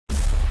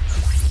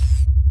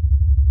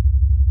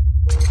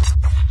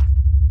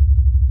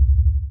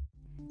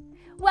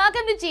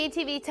Welcome to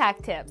GTV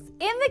Tech Tips.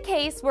 In the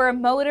case where a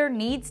motor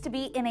needs to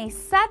be in a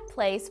set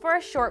place for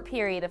a short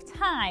period of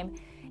time,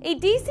 a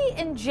DC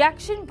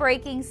injection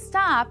braking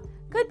stop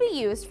could be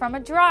used from a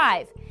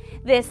drive.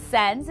 This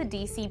sends a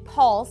DC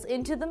pulse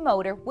into the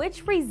motor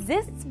which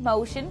resists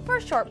motion for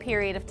a short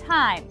period of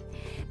time.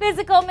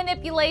 Physical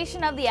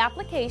manipulation of the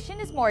application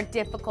is more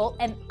difficult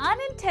and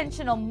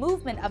unintentional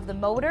movement of the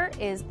motor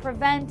is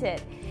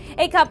prevented.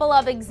 A couple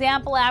of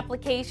example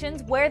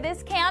applications where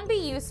this can be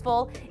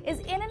useful is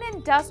in an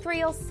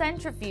industrial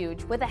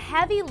centrifuge with a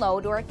heavy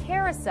load or a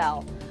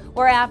carousel,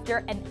 where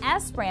after an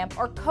S-ramp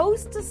or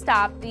coast to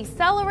stop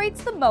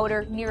decelerates the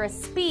motor near a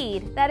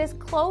speed that is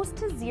close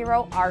to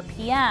 0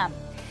 RPM.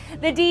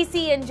 The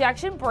DC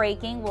injection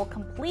braking will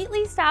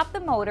completely stop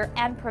the motor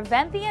and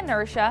prevent the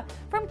inertia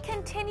from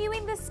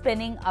continuing the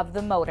spinning of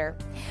the motor.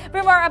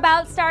 For more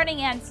about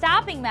starting and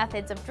stopping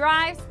methods of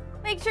drives,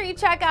 make sure you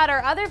check out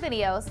our other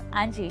videos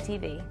on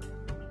GTV.